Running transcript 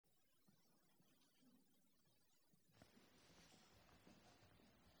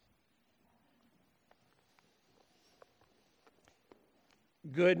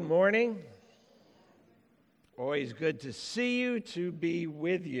Good morning. Always good to see you, to be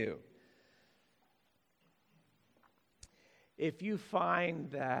with you. If you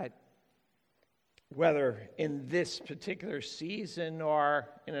find that whether in this particular season or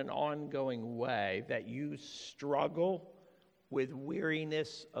in an ongoing way that you struggle with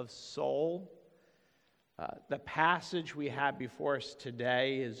weariness of soul, the passage we have before us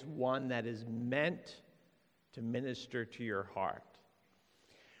today is one that is meant to minister to your heart.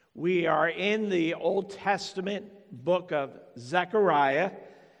 We are in the Old Testament book of Zechariah.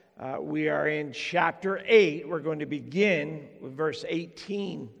 We are in chapter 8. We're going to begin with verse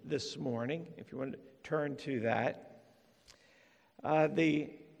 18 this morning, if you want to turn to that. The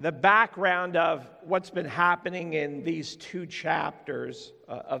background of what's been happening in these two chapters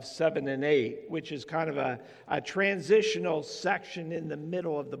of 7 and 8, which is kind of a transitional section in the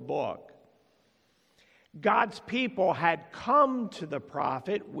middle of the book. God's people had come to the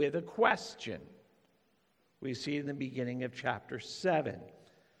prophet with a question. We see in the beginning of chapter 7.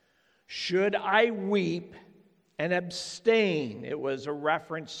 Should I weep and abstain? It was a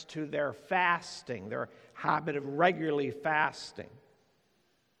reference to their fasting, their habit of regularly fasting.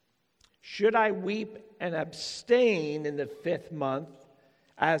 Should I weep and abstain in the 5th month,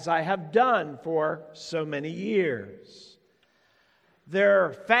 as I have done for so many years?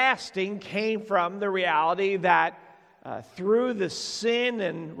 Their fasting came from the reality that through the sin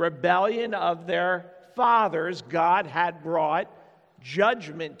and rebellion of their fathers, God had brought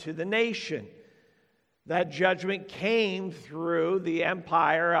judgment to the nation. That judgment came through the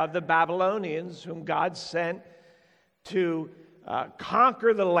empire of the Babylonians, whom God sent to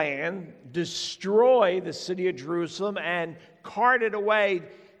conquer the land, destroy the city of Jerusalem, and carted away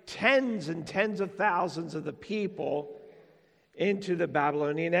tens and tens of thousands of the people into the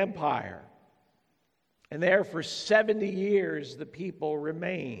Babylonian Empire. And there for 70 years the people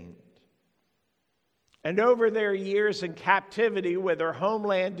remained. And over their years in captivity with their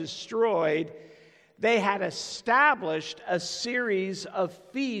homeland destroyed, they had established a series of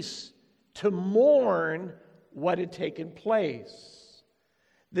feasts to mourn what had taken place.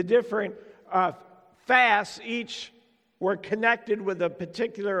 The different fasts each were connected with a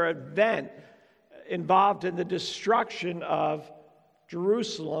particular event involved in the destruction of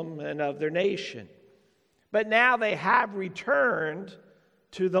Jerusalem and of their nation. But now they have returned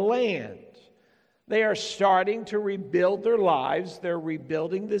to the land. They are starting to rebuild their lives. They're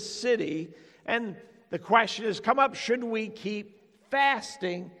rebuilding the city. And the question has come up, should we keep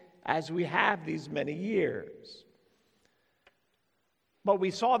fasting as we have these many years? But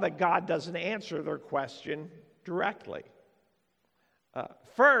we saw that God doesn't answer their question directly.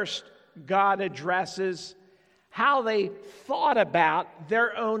 First, God addresses how they thought about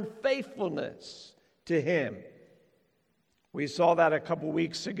their own faithfulness to Him. We saw that a couple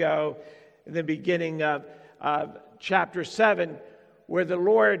weeks ago in the beginning of chapter 7, where the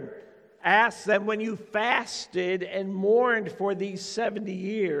Lord asked them, when you fasted and mourned for these 70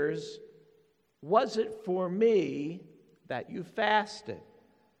 years, was it for me that you fasted?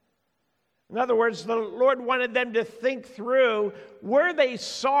 In other words, the Lord wanted them to think through, were they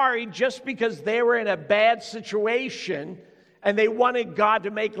sorry just because they were in a bad situation and they wanted God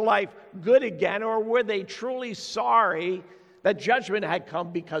to make life good again, or were they truly sorry that judgment had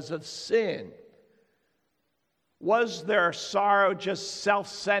come because of sin? Was their sorrow just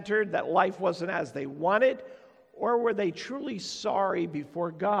self-centered, that life wasn't as they wanted, or were they truly sorry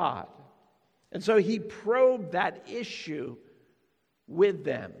before God? And so He probed that issue with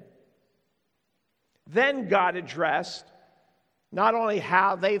them. Then God addressed not only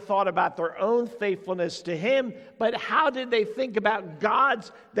how they thought about their own faithfulness to Him, but how did they think about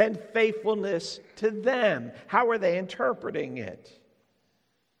God's then faithfulness to them? How were they interpreting it?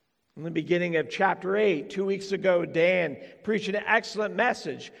 In the beginning of chapter 8, 2 weeks ago, Dan preached an excellent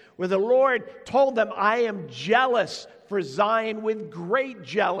message where the Lord told them, I am jealous for Zion with great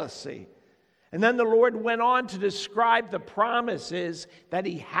jealousy. And then the Lord went on to describe the promises that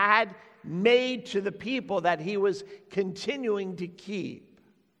He had made to the people that He was continuing to keep.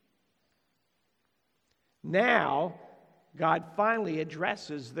 Now, God finally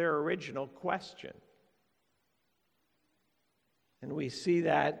addresses their original question. And we see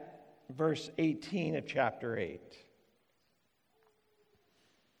that verse 18 of chapter 8.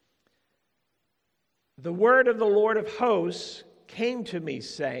 The word of the Lord of hosts came to me,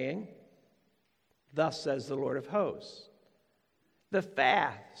 saying, thus says the Lord of hosts, the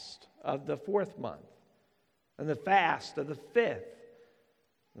fast of the 4th month, and the fast of the 5th,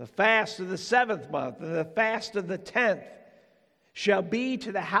 the fast of the 7th month, and the fast of the 10th shall be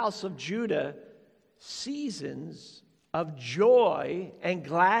to the house of Judah seasons of joy and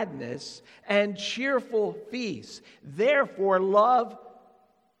gladness and cheerful feasts. Therefore, love,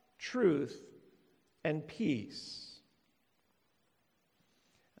 truth, and peace.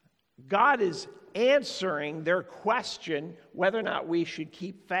 God is answering their question whether or not we should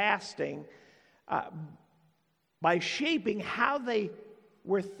keep fasting by shaping how they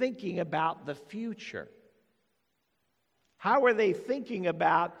were thinking about the future. How are they thinking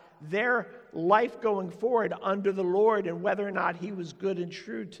about their life going forward under the Lord and whether or not He was good and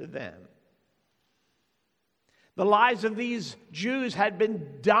true to them? The lives of these Jews had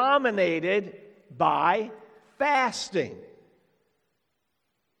been dominated by fasting.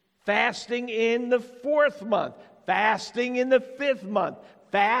 Fasting in the 4th month, fasting in the 5th month,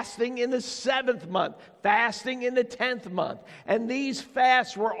 fasting in the 7th month, fasting in the 10th month. And these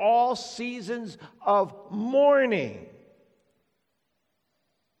fasts were all seasons of mourning.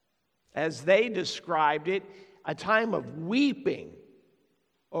 As they described it, a time of weeping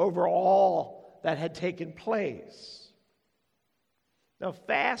over all that had taken place. Now,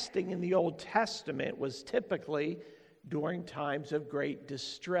 fasting in the Old Testament was typically during times of great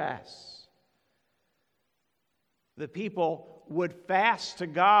distress. The people would fast to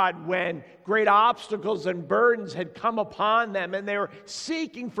God when great obstacles and burdens had come upon them and they were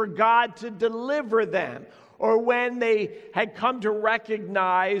seeking for God to deliver them, or when they had come to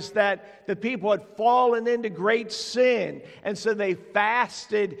recognize that the people had fallen into great sin, and so they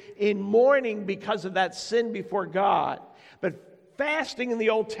fasted in mourning because of that sin before God. But fasting in the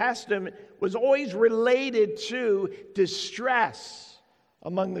Old Testament was always related to distress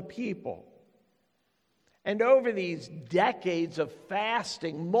among the people. And over these decades of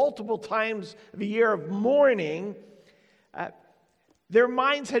fasting, multiple times a year of mourning, their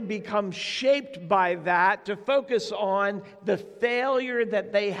minds had become shaped by that to focus on the failure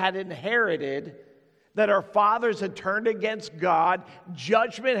that they had inherited, that our fathers had turned against God,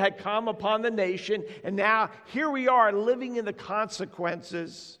 judgment had come upon the nation, and now here we are living in the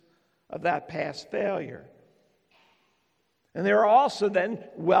consequences of that past failure. And they were also then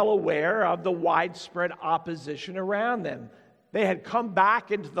well aware of the widespread opposition around them. They had come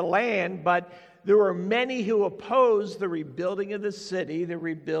back into the land, but there were many who opposed the rebuilding of the city, the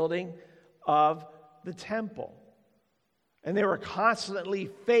rebuilding of the temple. And they were constantly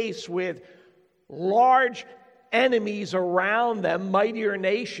faced with large enemies around them, mightier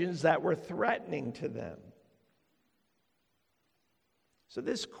nations that were threatening to them. So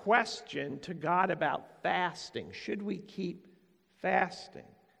this question to God about fasting, should we keep fasting,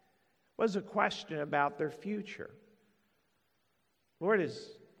 was a question about their future. Lord,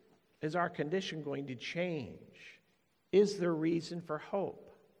 is our condition going to change? Is there reason for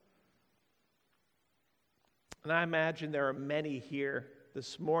hope? And I imagine there are many here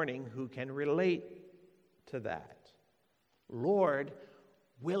this morning who can relate to that. Lord,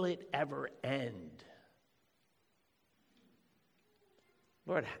 will it ever end?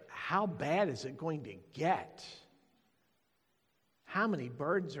 Lord, how bad is it going to get? How many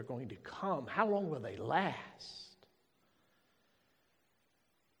burdens are going to come? How long will they last?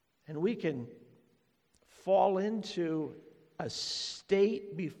 And we can fall into a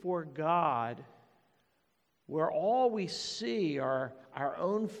state before God where all we see are our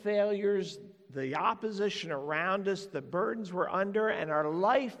own failures, the opposition around us, the burdens we're under, and our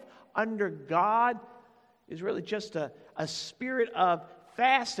life under God is really just a spirit of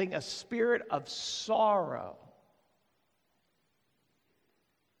fasting, a spirit of sorrow.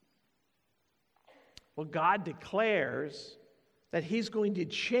 Well, God declares that He's going to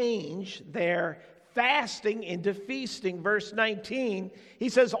change their fasting into feasting. Verse 19, He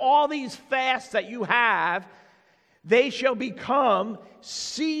says, all these fasts that you have, they shall become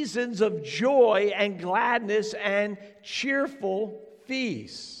seasons of joy and gladness and cheerful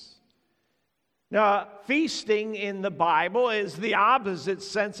feasts. Now, feasting in the Bible is the opposite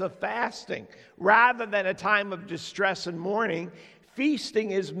sense of fasting. Rather than a time of distress and mourning,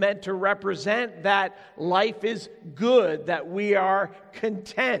 feasting is meant to represent that life is good, that we are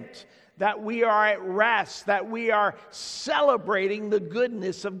content, that we are at rest, that we are celebrating the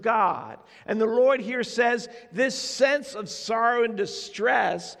goodness of God. And the Lord here says, this sense of sorrow and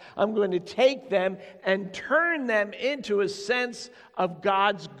distress, I'm going to take them and turn them into a sense of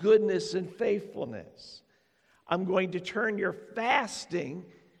God's goodness and faithfulness. I'm going to turn your fasting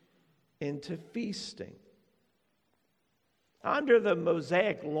into feasting. Under the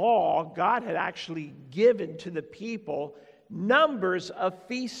Mosaic law, God had actually given to the people numbers of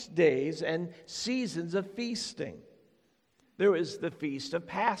feast days and seasons of feasting. There was the Feast of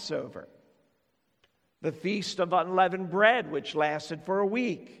Passover, the Feast of Unleavened Bread, which lasted for a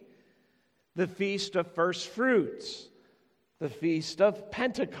week, the Feast of First Fruits, the Feast of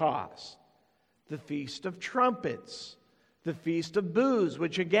Pentecost, the Feast of Trumpets, the Feast of Booths,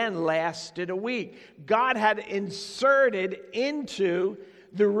 which again lasted a week. God had inserted into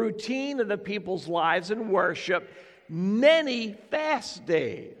the routine of the people's lives and worship many fast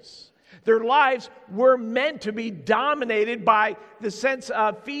days. Their lives were meant to be dominated by the sense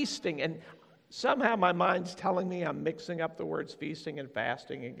of feasting. And somehow my mind's telling me I'm mixing up the words feasting and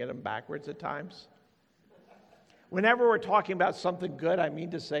fasting and get them backwards at times. Whenever we're talking about something good, I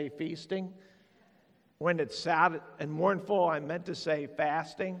mean to say feasting. When it's sad and mournful, I meant to say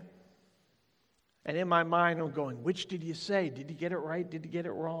fasting. And in my mind, I'm going, which did you say? Did you get it right? Did you get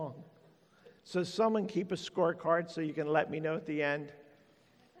it wrong? So someone keep a scorecard so you can let me know at the end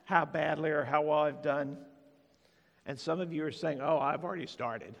how badly or how well I've done. And some of you are saying, oh, I've already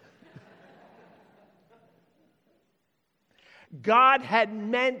started. God had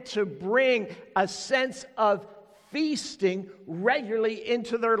meant to bring a sense of feasting regularly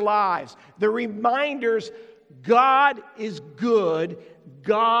into their lives. The reminders, God is good,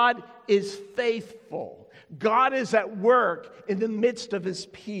 God is faithful, God is at work in the midst of his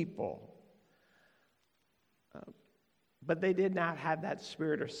people. But they did not have that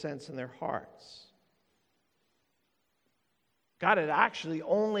spirit or sense in their hearts. God had actually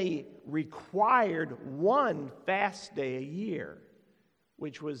only required one fast day a year,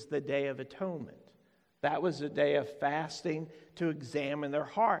 which was the Day of Atonement. That was a day of fasting to examine their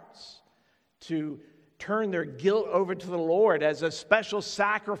hearts, to turn their guilt over to the Lord as a special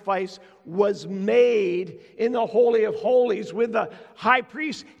sacrifice was made in the Holy of Holies with the high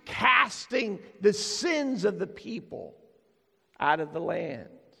priest casting the sins of the people out of the land.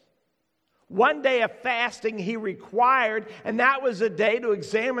 One day of fasting he required, and that was a day to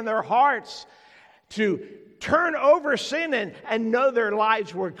examine their hearts, to turn over sin and know their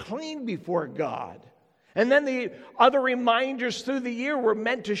lives were clean before God. And then the other reminders through the year were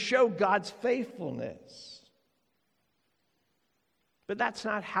meant to show God's faithfulness. But that's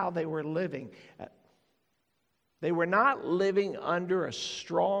not how they were living. They were not living under a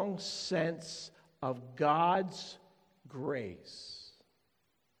strong sense of God's grace.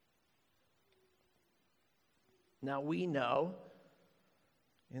 Now we know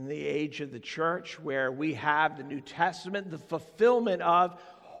in the age of the church where we have the New Testament, the fulfillment of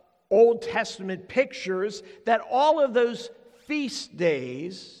Old Testament pictures, that all of those feast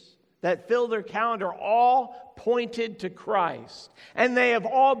days that fill their calendar all pointed to Christ. And they have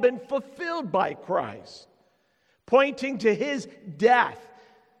all been fulfilled by Christ, pointing to his death,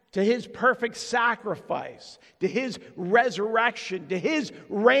 to his perfect sacrifice, to his resurrection, to his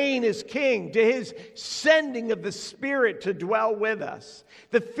reign as king, to his sending of the Spirit to dwell with us.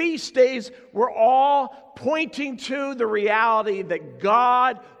 The feast days were all pointing to the reality that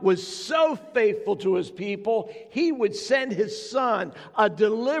God was so faithful to his people, he would send his Son, a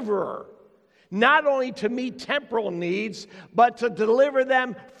deliverer, not only to meet temporal needs, but to deliver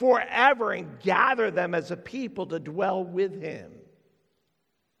them forever and gather them as a people to dwell with him.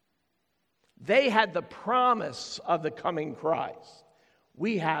 They had the promise of the coming Christ.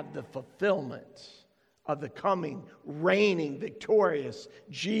 We have the fulfillment of the coming, reigning, victorious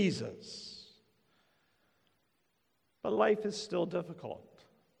Jesus. But life is still difficult.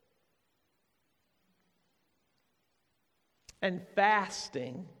 And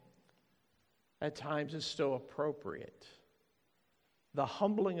fasting at times is still appropriate. The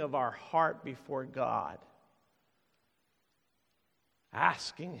humbling of our heart before God,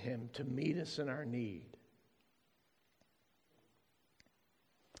 asking him to meet us in our need.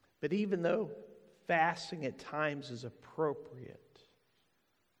 But even though fasting at times is appropriate,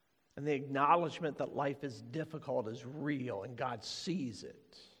 and the acknowledgement that life is difficult is real and God sees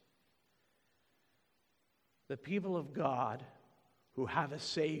it, the people of God who have a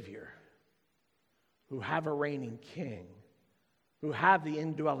Savior, who have a reigning King, who have the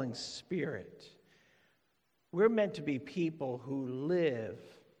indwelling Spirit, we're meant to be people who live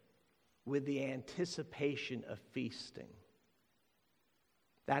with the anticipation of feasting.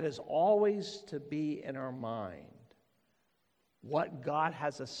 That is always to be in our mind. What God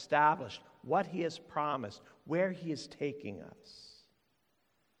has established, what he has promised, where he is taking us.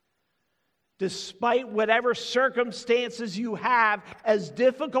 Despite whatever circumstances you have, as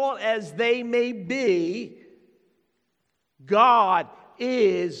difficult as they may be, God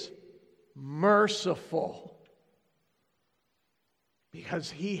is merciful.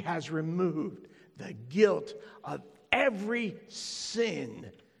 Because he has removed the guilt of every sin.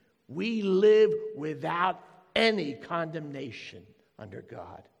 We live without any condemnation under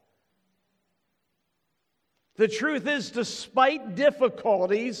God. The truth is, despite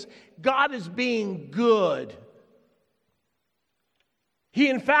difficulties, God is being good. He,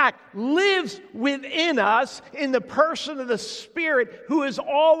 in fact, lives within us in the person of the Spirit, who is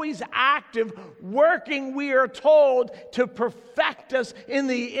always active, working, we are told, to perfect us in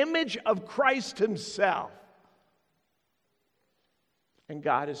the image of Christ himself. And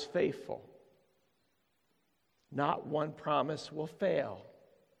God is faithful. Not one promise will fail.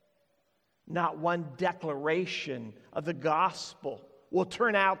 Not one declaration of the gospel will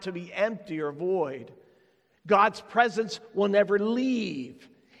turn out to be empty or void. God's presence will never leave.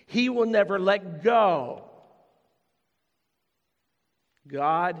 He will never let go.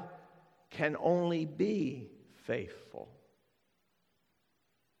 God can only be faithful.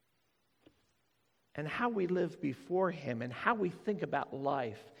 And how we live before him and how we think about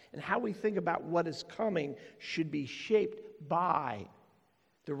life and how we think about what is coming should be shaped by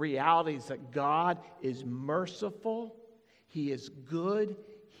the realities that God is merciful, he is good,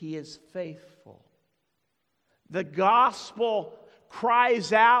 he is faithful. The gospel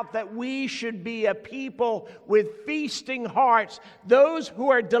cries out that we should be a people with feasting hearts, those who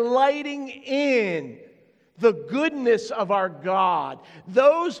are delighting in the goodness of our God,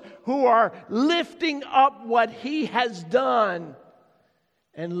 those who are lifting up what he has done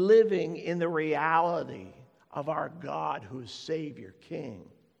and living in the reality of our God who is Savior, King.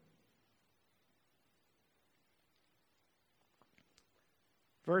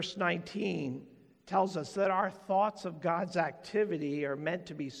 Verse 19 tells us that our thoughts of God's activity are meant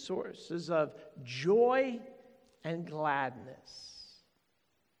to be sources of joy and gladness.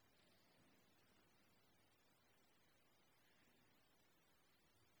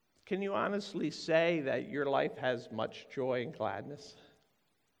 Can you honestly say that your life has much joy and gladness?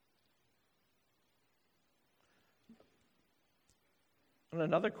 And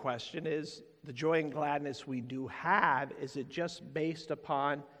another question is, the joy and gladness we do have, is it just based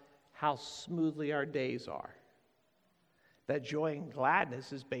upon how smoothly our days are? That joy and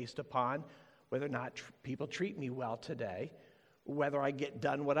gladness is based upon whether or not people treat me well today, whether I get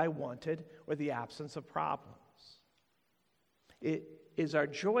done what I wanted, or the absence of problems. Is our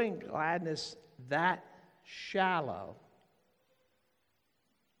joy and gladness that shallow?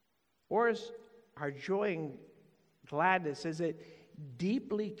 Or is our joy and gladness, is it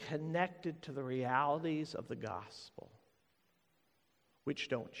deeply connected to the realities of the gospel, which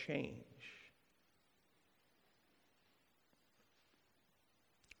don't change?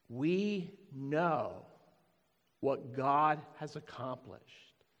 We know what God has accomplished.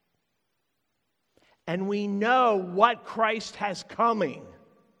 And we know what Christ has coming.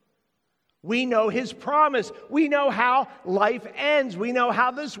 We know his promise. We know how life ends. We know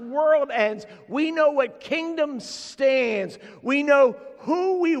how this world ends. We know what kingdom stands. We know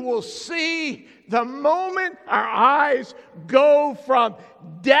who we will see the moment our eyes go from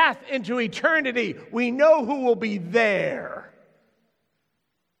death into eternity. We know who will be there.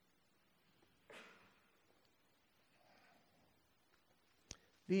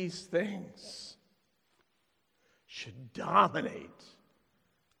 These things should dominate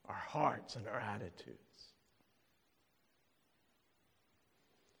our hearts and our attitudes.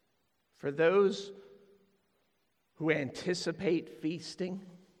 For those who anticipate feasting,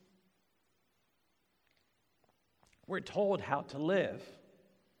 we're told how to live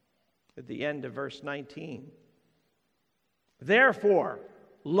at the end of verse 19. Therefore,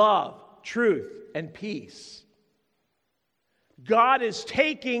 love, truth, and peace. God is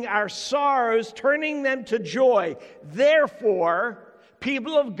taking our sorrows, turning them to joy. Therefore,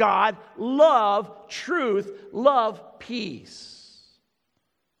 people of God, love truth, love peace.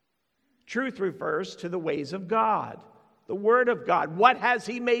 Truth refers to the ways of God, the Word of God. What has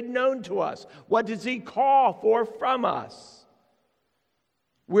he made known to us? What does he call for from us?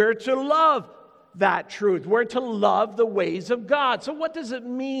 We're to love that truth. We're to love the ways of God. So what does it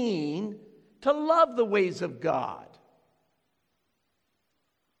mean to love the ways of God?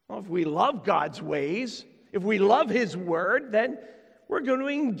 Well, if we love God's ways, if we love his word, then we're going to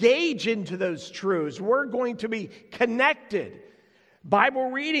engage into those truths. We're going to be connected.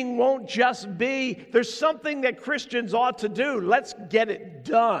 Bible reading won't just be, there's something that Christians ought to do. Let's get it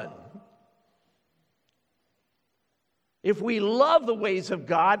done. If we love the ways of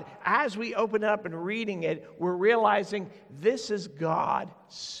God, as we open up and reading it, we're realizing this is God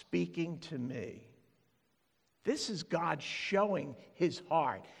speaking to me. This is God showing his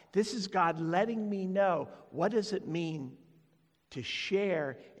heart. This is God letting me know, what does it mean to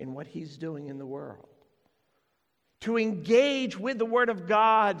share in what he's doing in the world? To engage with the Word of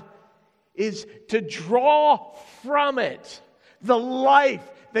God is to draw from it the life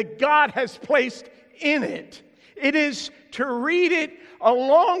that God has placed in it. It is to read it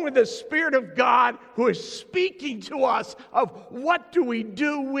along with the Spirit of God who is speaking to us of what do we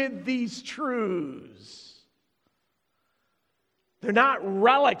do with these truths. They're not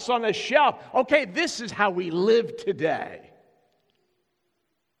relics on a shelf. Okay, this is how we live today.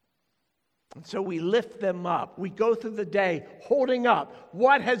 And so we lift them up. We go through the day holding up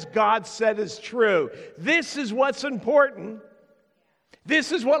what has God said is true. This is what's important.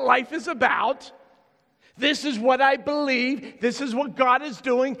 This is what life is about. This is what I believe. This is what God is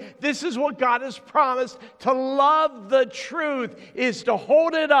doing. This is what God has promised. To love the truth is to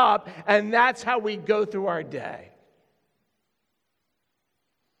hold it up, and that's how we go through our day.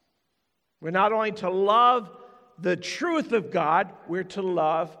 We're not only to love the truth of God, we're to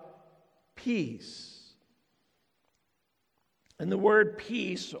love peace. And the word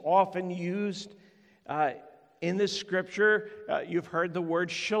peace, often used in the scripture, you've heard the word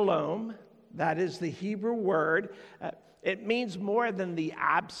shalom. That is the Hebrew word. It means more than the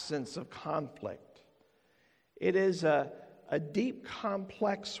absence of conflict. It is a deep,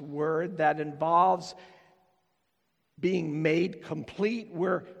 complex word that involves being made complete.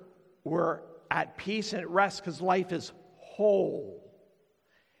 We're at peace and at rest because life is whole.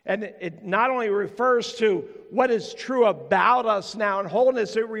 And it not only refers to what is true about us now in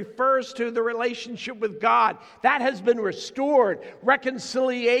wholeness, it refers to the relationship with God. That has been restored.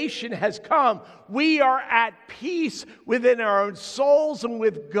 Reconciliation has come. We are at peace within our own souls and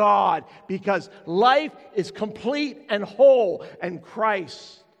with God because life is complete and whole, and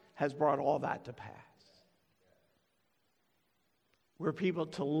Christ has brought all that to pass. We're people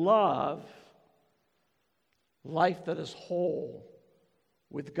to love life that is whole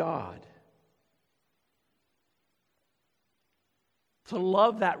with God. To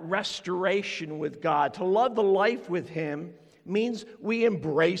love that restoration with God, to love the life with Him, means we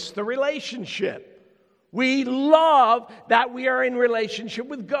embrace the relationship. We love that we are in relationship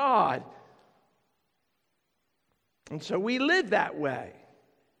with God. And so we live that way.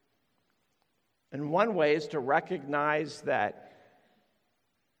 And one way is to recognize that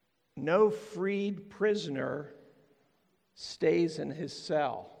no freed prisoner stays in his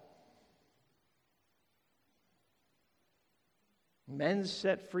cell. Men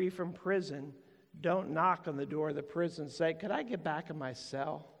set free from prison don't knock on the door of the prison and say, "Could I get back in my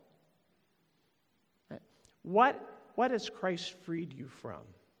cell?" What has Christ freed you from?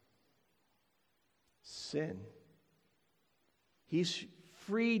 Sin. He's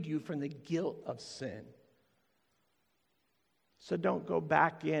freed you from the guilt of sin. So don't go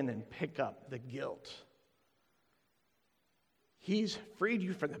back in and pick up the guilt. He's freed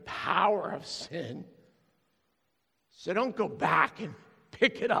you from the power of sin. So don't go back and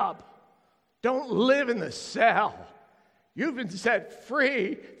pick it up. Don't live in the cell. You've been set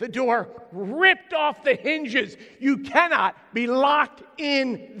free. The door ripped off the hinges. You cannot be locked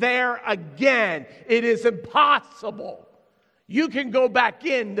in there again. It is impossible. You can go back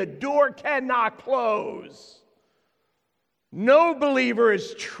in. The door cannot close. No believer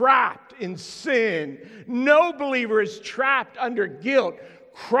is trapped in sin. No believer is trapped under guilt.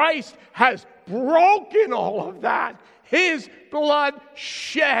 Christ has broken all of that. His blood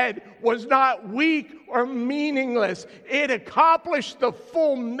shed was not weak or meaningless. It accomplished the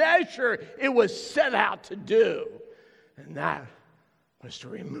full measure it was set out to do. And that was to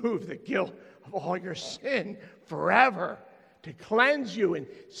remove the guilt of all your sin forever, to cleanse you and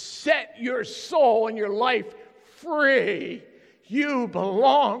set your soul and your life free. You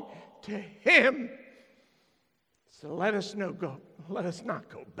belong to Him. So let us not go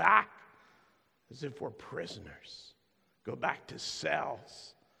back as if we're prisoners. Go back to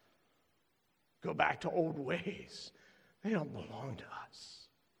cells. Go back to old ways. They don't belong to us.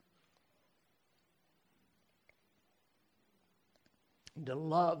 And to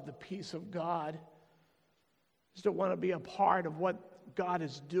love the peace of God is to want to be a part of what God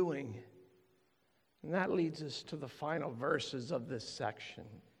is doing. And that leads us to the final verses of this section,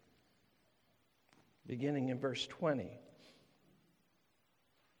 beginning in verse 20.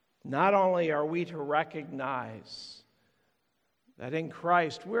 Not only are we to recognize that in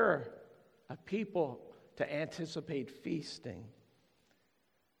Christ we're a people to anticipate feasting,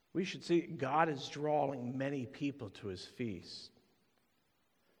 we should see God is drawing many people to His feast.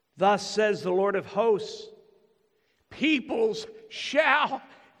 Thus says the Lord of hosts, peoples shall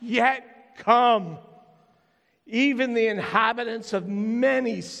yet come, even the inhabitants of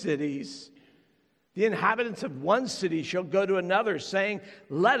many cities. The inhabitants of one city shall go to another, saying,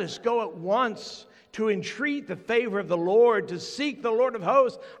 "Let us go at once to entreat the favor of the Lord, to seek the Lord of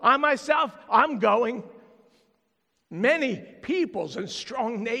hosts. I myself, I'm going." Many peoples and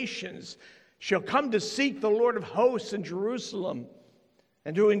strong nations shall come to seek the Lord of hosts in Jerusalem,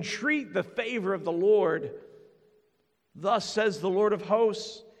 and to entreat the favor of the Lord. Thus says the Lord of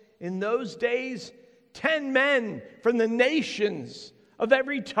hosts, in those days 10 men from the nations of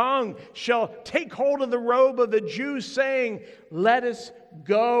every tongue shall take hold of the robe of the Jews, saying, let us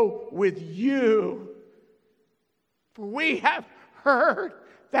go with you. For we have heard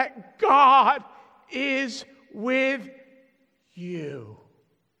that God is with you.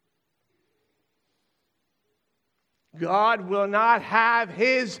 God will not have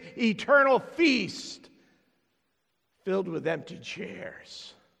his eternal feast filled with empty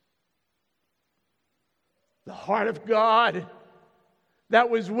chairs. The heart of God that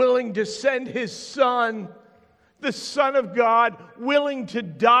was willing to send his Son, the Son of God, willing to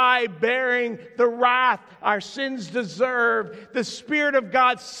die, bearing the wrath our sins deserve. The Spirit of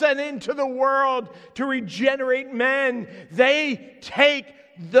God sent into the world to regenerate men. They take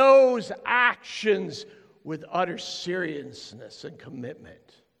those actions with utter seriousness and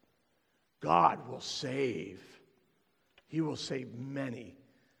commitment. God will save. He will save many.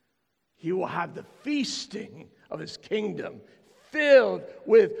 He will have the feasting of his kingdom filled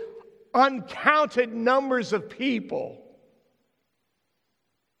with uncounted numbers of people.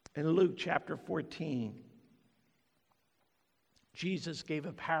 In Luke chapter 14, Jesus gave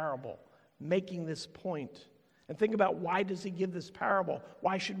a parable making this point. And think about, why does he give this parable?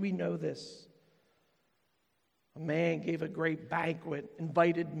 Why should we know this? A man gave a great banquet,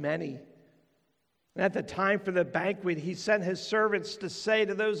 invited many. And at the time for the banquet, he sent his servants to say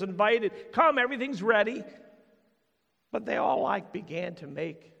to those invited, come, everything's ready. But they all began to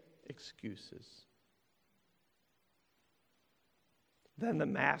make excuses. Then the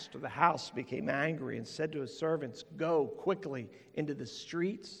master of the house became angry and said to his servants, go quickly into the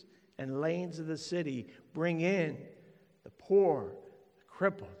streets and lanes of the city. Bring in the poor, the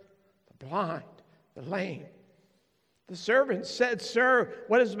crippled, the blind, the lame. The servant said, sir,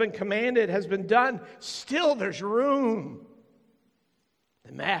 what has been commanded has been done. Still there's room.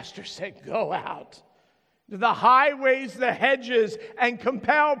 The master said, go out to the highways, the hedges, and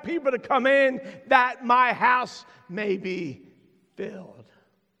compel people to come in, that my house may be filled.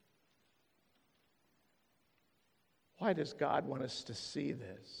 Why does God want us to see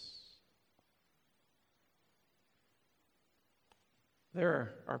this?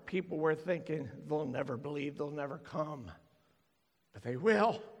 There are people we're thinking, they'll never believe, they'll never come. But they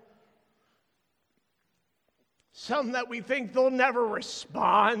will. Some that we think they'll never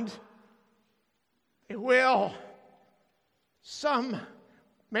respond. They will. Some,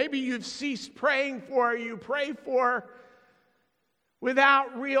 maybe you've ceased praying for, you pray for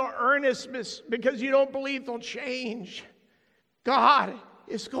without real earnestness because you don't believe they'll change. God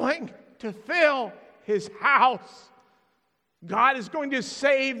is going to fill his house. God is going to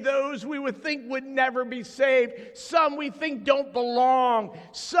save those we would think would never be saved. Some we think don't belong.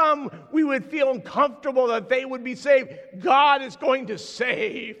 Some we would feel uncomfortable that they would be saved. God is going to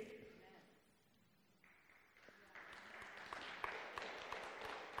save.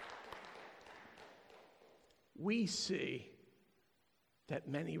 We see that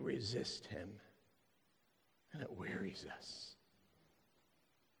many resist him, and it wearies us.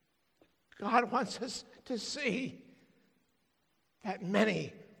 God wants us to see that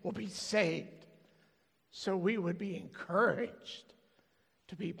many will be saved, so we would be encouraged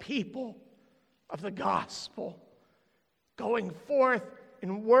to be people of the gospel, going forth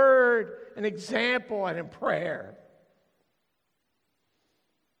in word and example and in prayer.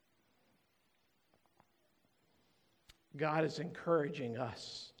 God is encouraging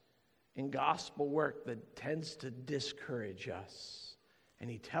us in gospel work that tends to discourage us. And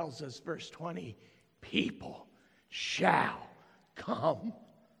he tells us, verse 20, people shall come.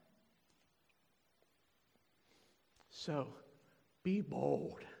 So be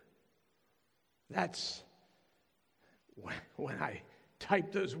bold. That's when I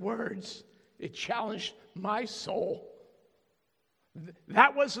typed those words, it challenged my soul.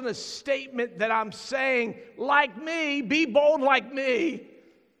 That wasn't a statement that I'm saying, like me, be bold like me.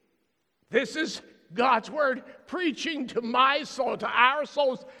 This is God's word preaching to my soul, to our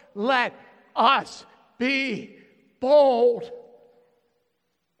souls. Let us be bold.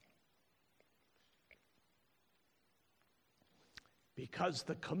 Because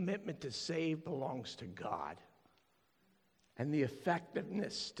the commitment to save belongs to God. And the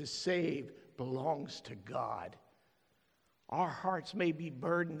effectiveness to save belongs to God. Our hearts may be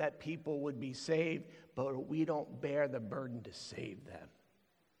burdened that people would be saved, but we don't bear the burden to save them.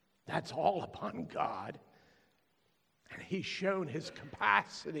 That's all upon God. And he's shown his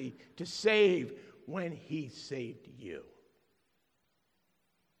capacity to save when he saved you.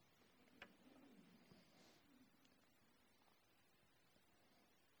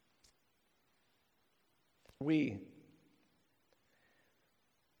 We,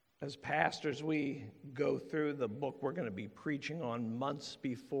 as pastors, we go through the book we're going to be preaching on months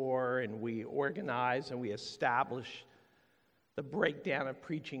before, and we organize and we establish the breakdown of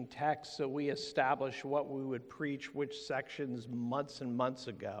preaching texts. So we establish what we would preach, which sections, months and months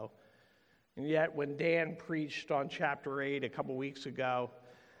ago. And yet when Dan preached on chapter 8 a couple weeks ago,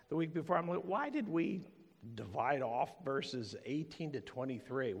 the week before, I'm like, why did we divide off verses 18 to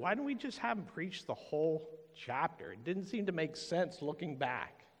 23? Why didn't we just have him preach the whole chapter? It didn't seem to make sense looking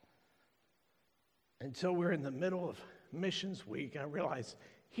back. Until we're in the middle of Missions Week, I realized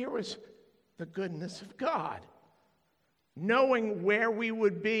here was the goodness of God. Knowing where we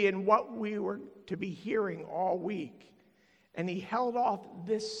would be and what we were to be hearing all week. And he held off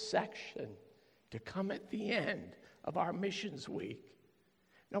this section to come at the end of our Missions Week.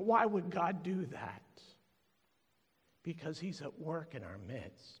 Now, why would God do that? Because he's at work in our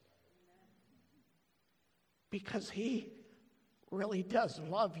midst. Because he really does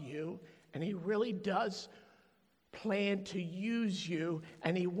love you, and he really does plan to use you,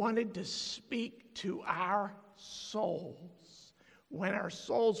 and he wanted to speak to our souls when our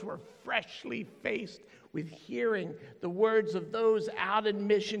souls were freshly faced with hearing the words of those out in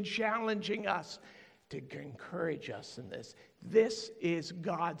mission challenging us to encourage us in this. This is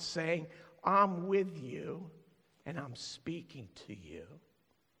God saying, I'm with you and I'm speaking to you.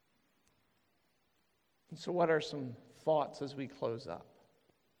 And so what are some thoughts as we close up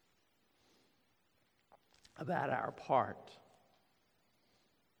about our part?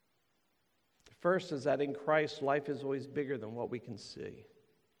 First is that in Christ, life is always bigger than what we can see.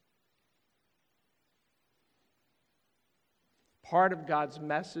 Part of God's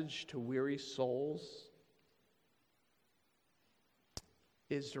message to weary souls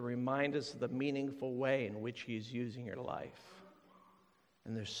is to remind us of the meaningful way in which he's using your life.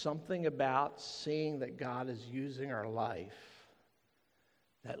 And there's something about seeing that God is using our life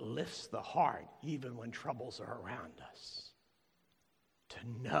that lifts the heart even when troubles are around us. To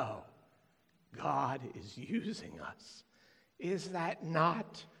know God is using us. Is that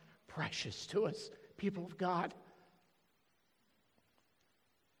not precious to us, people of God?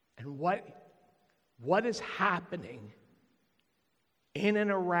 And what is happening in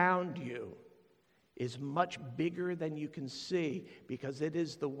and around you is much bigger than you can see, because it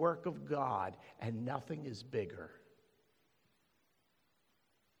is the work of God and nothing is bigger.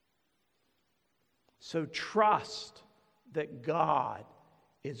 So trust that God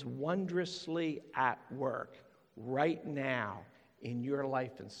is wondrously at work right now in your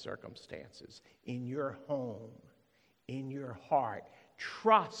life and circumstances, in your home, in your heart.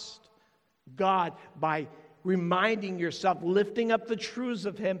 Trust God by reminding yourself, lifting up the truths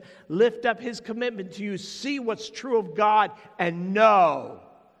of him, lift up his commitment to you, see what's true of God, and know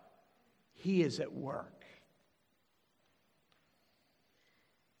he is at work.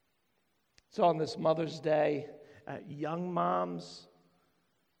 So on this Mother's Day, young moms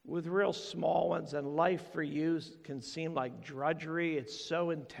with real small ones, and life for you can seem like drudgery. It's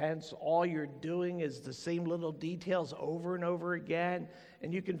so intense. All you're doing is the same little details over and over again,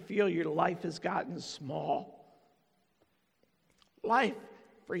 and you can feel your life has gotten small. Life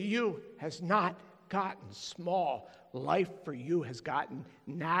for you has not gotten small. Life for you has gotten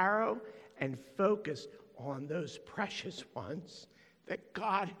narrow and focused on those precious ones that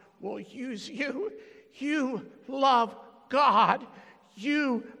God will use you. You love God.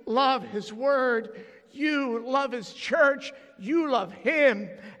 You love his word. You love his church. You love him.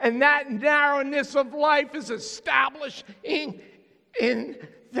 And that narrowness of life is establishing in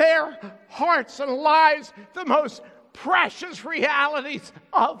their hearts and lives the most precious realities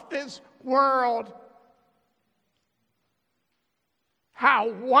of this world.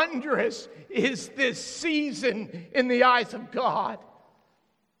 How wondrous is this season in the eyes of God.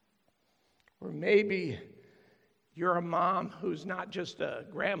 Or maybe you're a mom who's not just a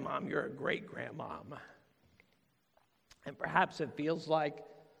grandmom, you're a great-grandmom. And perhaps it feels like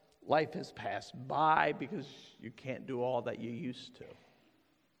life has passed by because you can't do all that you used to.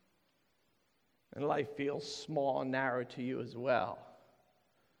 And life feels small and narrow to you as well.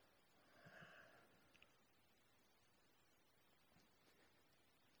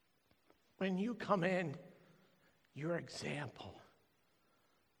 When you come in, your example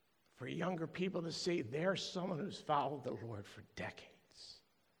for younger people to see there's someone who's followed the Lord for decades.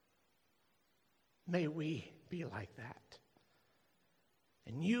 May we be like that.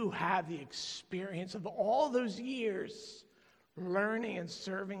 And you have the experience of all those years learning and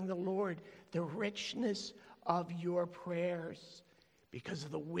serving the Lord, the richness of your prayers because of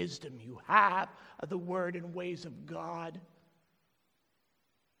the wisdom you have of the word and ways of God.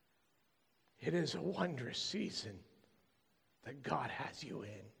 It is a wondrous season that God has you in.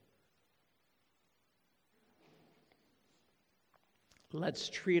 Let's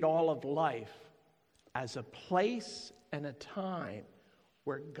treat all of life as a place and a time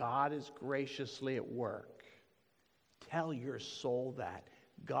where God is graciously at work. Tell your soul that.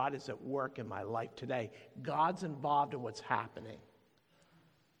 God is at work in my life today. God's involved in what's happening.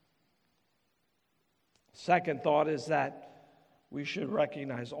 Second thought is that we should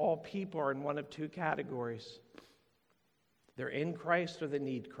recognize all people are in one of two categories. They're in Christ or they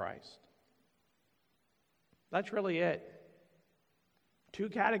need Christ. That's really it. Two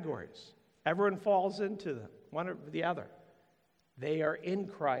categories. Everyone falls into them, one or the other. They are in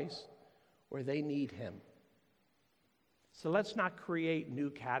Christ or they need him. So let's not create new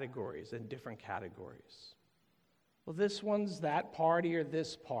categories and different categories. Well, this one's that party or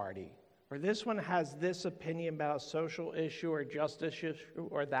this party. Or this one has this opinion about a social issue or justice issue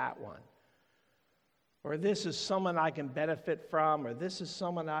or that one. Or this is someone I can benefit from, or this is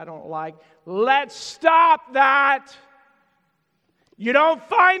someone I don't like. Let's stop that. You don't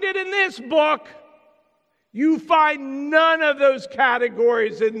find it in this book. You find none of those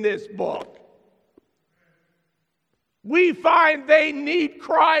categories in this book. We find they need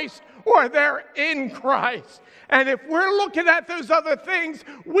Christ or they're in Christ. And if we're looking at those other things,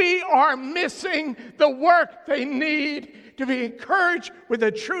 we are missing the work they need to be encouraged with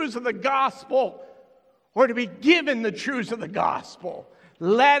the truths of the gospel or to be given the truths of the gospel.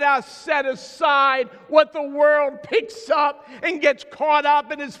 Let us set aside what the world picks up and gets caught up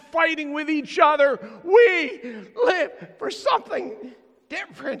and is fighting with each other. We live for something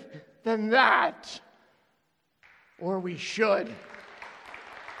different than that. Or we should.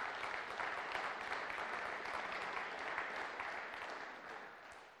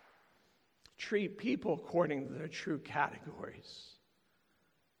 Treat people according to their true categories.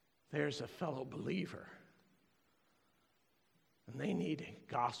 There's a fellow believer, and they need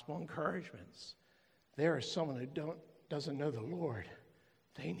gospel encouragements. There is someone who doesn't know the Lord.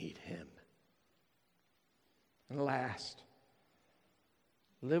 They need him. And last,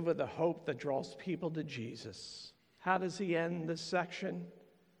 live with a hope that draws people to Jesus. How does he end this section?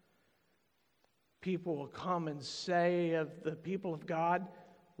 People will come and say of the people of God,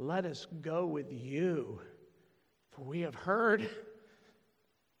 let us go with you, for we have heard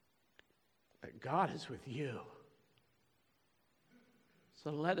that God is with you. So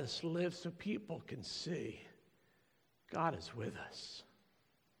let us live so people can see God is with us.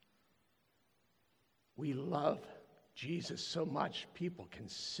 We love Jesus so much people can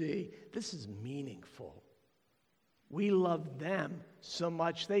see this is meaningful. We love them so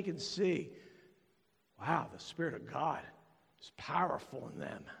much they can see, wow, the Spirit of God is powerful in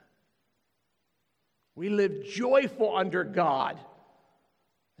them. We live joyful under God,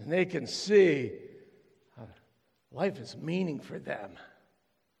 and they can see life is meaning for them.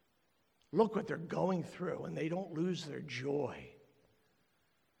 Look what they're going through, and they don't lose their joy.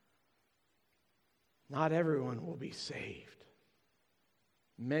 Not everyone will be saved.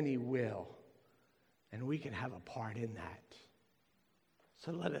 Many will, and we can have a part in that.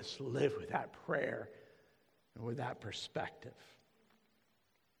 So let us live with that prayer and with that perspective.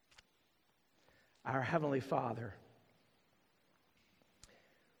 Our Heavenly Father,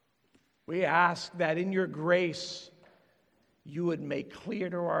 we ask that in your grace you would make clear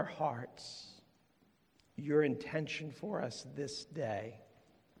to our hearts your intention for us this day.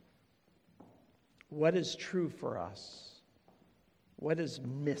 What is true for us? What is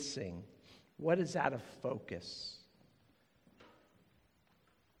missing? What is out of focus?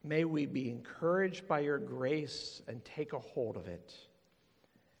 May we be encouraged by your grace and take a hold of it.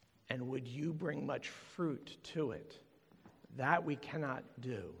 And would you bring much fruit to it? That we cannot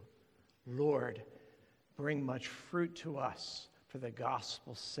do. Lord, bring much fruit to us for the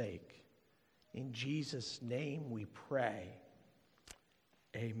gospel's sake. In Jesus' name we pray.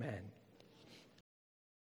 Amen.